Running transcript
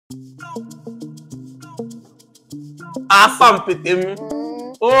Asam pitim.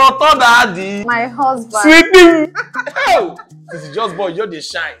 Oh, to daddy. My husband. Sweetie. Oh, this is just boy, you're the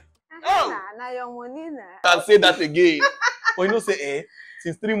shine. Oh, Now your money na. can say that again. But you know, say,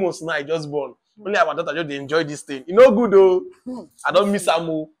 since 3 months now, I just born. Only our daughter just enjoy this thing. You know, good though. I don't miss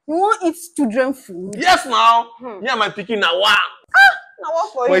Amo. You want eat children food? Yes, now. Me and my picking now. Wow. Now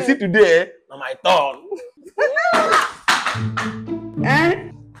what for But you? you see today, now my turn. Hey!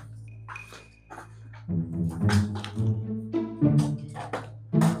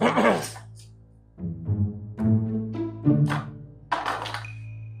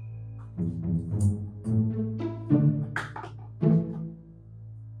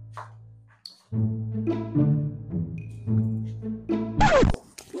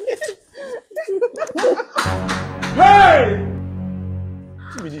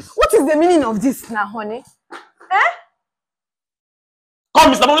 What is the meaning of this now, honey?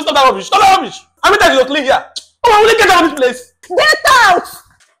 Come, Mr. Mom, stop that rubbish. Stop that rubbish. I mean that you're clean here. Oh, I will get out of this place. Get out!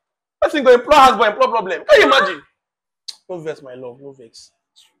 Person go employ husband, employ problem. Can you imagine? No vex, my love. No vex.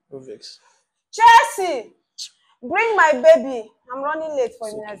 No vex. Chelsea, bring my baby. I'm running late for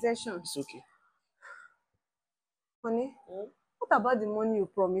immunization. It's okay. Honey, what about the money you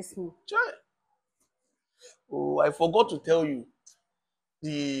promised me? Try. Oh, I forgot to tell you.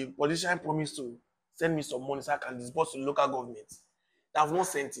 The politician promised to send me some money so I can disburse to the local government. They have not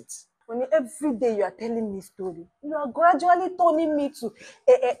sent it. Honey, every day you are telling me story. You are gradually turning me to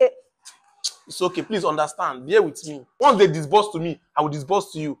It's okay, please understand. Bear with me. Once they disburse to me, I will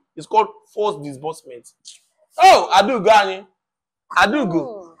disburse to you. It's called forced disbursement. Oh, I do go, Annie. I do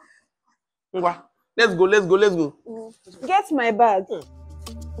go. Let's go, let's go, let's go. Get my bag.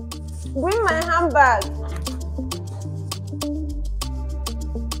 Bring my handbag.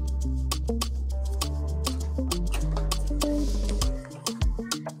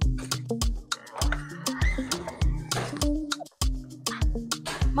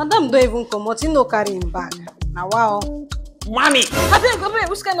 Madam don't even come out, you no carry him bag. Now wow. Money! I beg,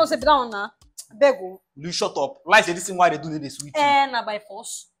 which kind of sit down now? Beg you. You shut up. Like say this thing why they do this with you. Na by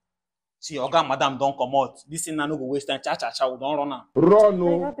force. See, Oga Madam don't come out. This thing now no go waste time. Cha, we don't run now. Run,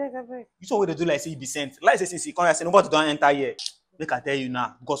 no. I beg. You saw what they do like say he be sent. Like say since he come here, say nobody don't enter here. They can tell you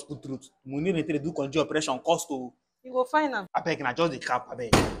now, gospel truth. Money need to do conjure operation cost to. You go find him. I beg na just the cap, I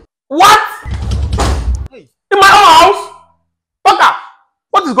beg. What? Hey. In my own house? Fucker!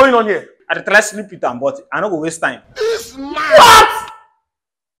 What is going on here? I try sleep with them, but I no go waste time. This man! What?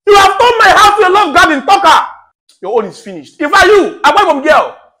 You have turned my house to a love garden, Tucker! Your own is finished. If I you, I buy from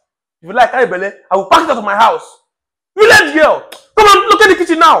girl. If you like Bele, I will pack it out of my house. Village girl! Come on, look at the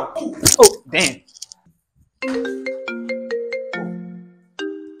kitchen now! Oh, damn.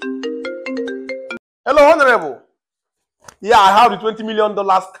 Hello, Honorable. Yeah, I have the $20 million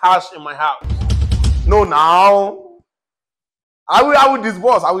cash in my house. No, now. I will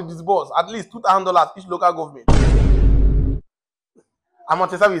disburse. At least $2,000 each local government. I'm on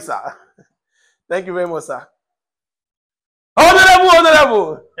the service, sir. Thank you very much, sir.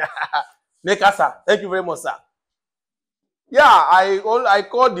 Honorable. Maker, sir. Thank you very much, sir. Yeah, I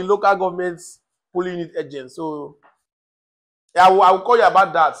called the local government's polling unit agent. So, yeah, I will call you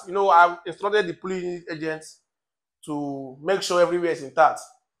about that. You know, I've instructed the polling unit agents to make sure everywhere is intact.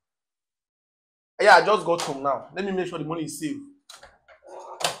 Yeah, I just got home now. Let me make sure the money is safe.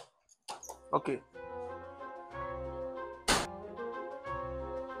 Okay.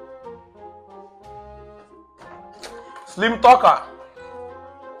 Slim Talker.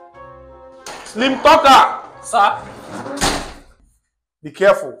 Sir. Be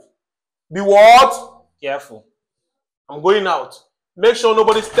careful. Be what? Careful. I'm going out. Make sure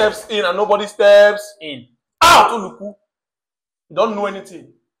nobody steps in and nobody steps In. out. Oluku. You don't know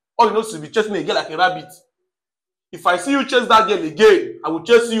anything. All you know is to be chasing a girl like a rabbit. If I see you chase that girl again, I will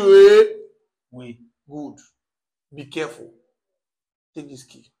chase you, eh? Wait. Good. Be careful. Take this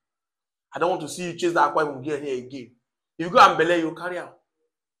key. I don't want to see you chase that aquarium girl here again. If you go and belay, you carry out.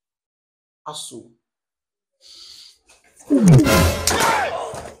 Aso.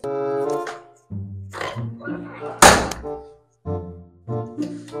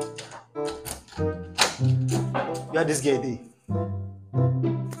 Where this girl dey?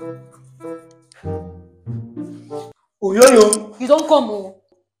 Oh, yo. You don't come, oh.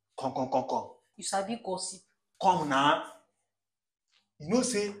 Come. You sabi gossip. Come now. You know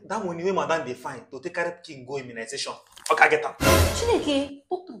say that money wey madam dey find to take carry pikin go immunization. Okay, get am. Chineke,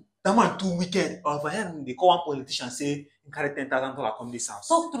 talk to. That man too wicked. Over here, they call one politician say he carry $10,000 come this house.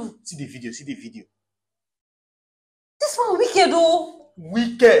 Talk true. See the video. This man wicked, oh.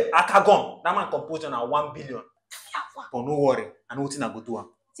 Wicked. Akagon. That man composed on a 1 billion. But no worry. I know what I go do.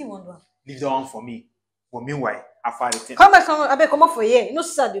 Leave that one for me. But meanwhile, after the thing. Come back, come up for here. You know,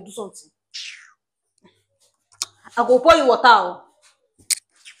 sister, they do something. I go pour you water.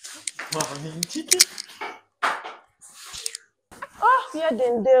 Yeah,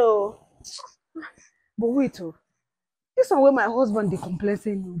 then they. But wait, this one where my husband they complain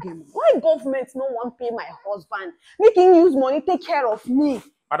say no game. Why government no want pay my husband? Making use money take care of me.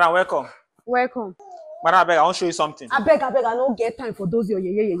 Madam, welcome. Welcome. Madam, I beg, I want to show you something. I beg, I don't get time for those your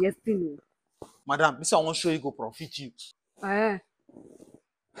thing. Madam, this one I want to show you go profit you.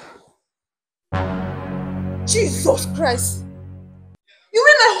 Jesus Christ. You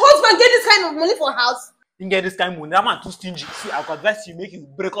mean my husband get this kind of money for house? You get this kind of money. That man too stingy. See, I could advise you make you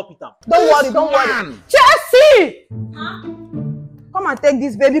break up with him. Don't worry. Chelsea! Huh? Come and take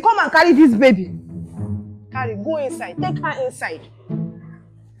this baby. Come and carry this baby. Carry, go inside. Take her inside.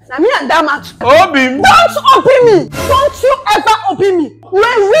 Now me and that man. Open! Don't open me! Don't you ever open me! You're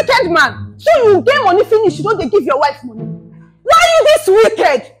a wicked man. So you get money finish, you don't they give your wife money. Why are you this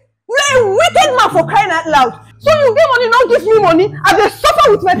wicked? You're a wicked man for crying out loud. So you get money, don't give me money. I dey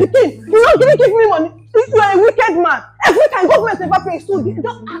suffer with my pikin. You don't give me money. You are a wicked man. Every time government never pays, so they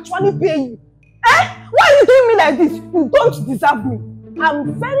don't actually pay you. Why are you doing me like this? You don't deserve me.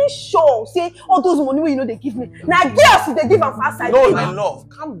 I'm very sure, say all those money they give me. Now girls they give them fast side. No, my love,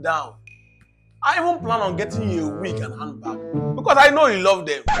 calm down. I even plan on getting you a wig and handbag because I know you love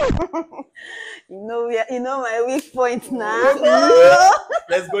them. you know my weak point now.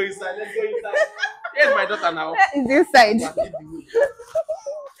 Let's go inside. Here's my daughter now. It's inside.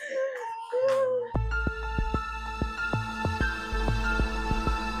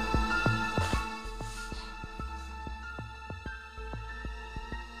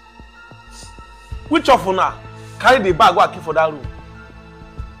 Which of you now carry the bag and keep for that room?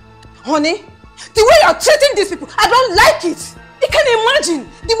 Honey, the way you're treating these people, I don't like it. You can imagine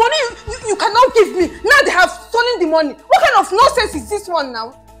the money you cannot give me. Now they have stolen the money. What kind of nonsense is this one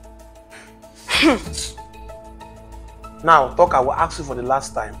now? Now, talk, I will ask you for the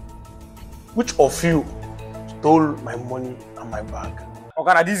last time. Which of you stole my money and my bag?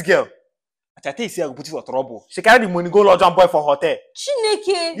 Okay, this girl. I tell you, say I go put you for trouble. She carry the money, go lodge and boy for hotel.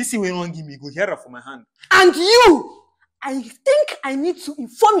 Chineke. This is when you won't give me, go hear her from my hand. And you, I think I need to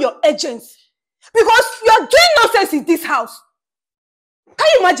inform your agents because you are doing nonsense in this house. Can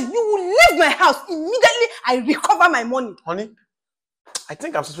you imagine? You will leave my house immediately. I recover my money. Honey, I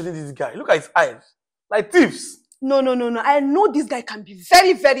think I'm suspecting this guy. Look at his eyes, like thieves. No. I know this guy can be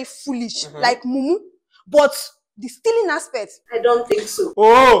very, very foolish, like Mumu, but the stealing aspect, I don't think so.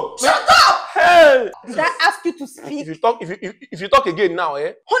 Oh! Shut up! Hey! Did I ask you to speak? If you talk again now,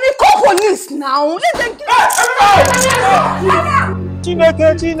 Honey, call police now. Let them get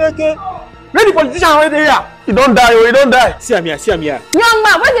Chineke. Where the politician already here? He don't die. See I'm here. Young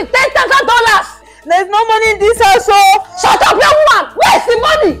man, where's the $10,000? There's no money in this house, so shut up, young man. Where's the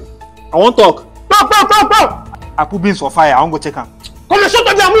money? I want talk. Talk. I put beans for fire. I want go check him. Come and shut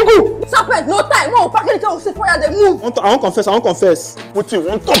up, Yamugu! Serpent, no time. No, pack it up, fire, they move. I want confess. What you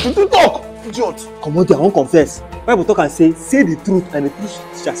want? Talk. Idiot. Come on, I want confess. Bible talk and say the truth and the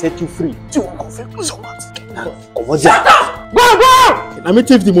truth shall set you free. You want confess? Close your mouth. Come on, Shut up! Go! Let me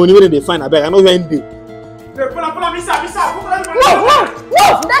take the money when they find. I beg. I know where they. Pull, Misa. Move!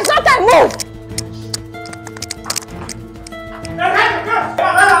 There's no time, move!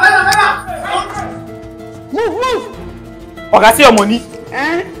 Move! Okay, see your money.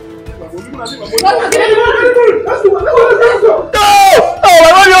 Let's go! Oh,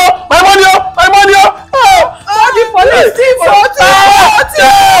 my money! Oh, the police team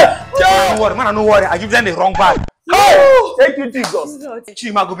Don't worry, man. No worry. I give them the wrong bag. Oh, thank you, Jesus.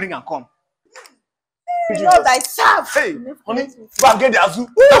 Chima go bring and come. Lord, I serve. Hey, honey, go and get the Azu.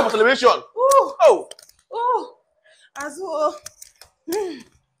 Time for celebration. Oh, Azu.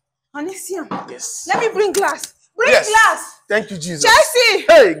 Honey, see him. Yes. Let me bring glass. Glass. Thank you, Jesus. Chelsea.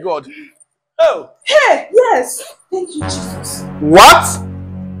 Hey, God. Oh. Hey, yes. Thank you, Jesus. What?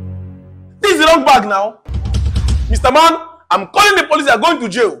 This is the wrong bag now. Mr. Man, I'm calling the police. You're going to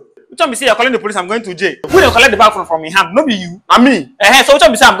jail. Which one be say you're calling the police? I'm going to jail. Who they collect the bag from your hand? No be you. And me. So which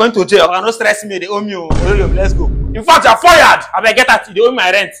one be say I'm going to jail? Okay, no stress me. They owe me. Let's go. In fact, you're fired. I better get that. They owe me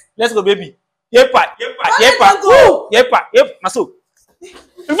my rent. Let's go, baby. Yepa. Go. Naso.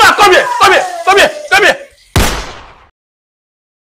 In fact, come here.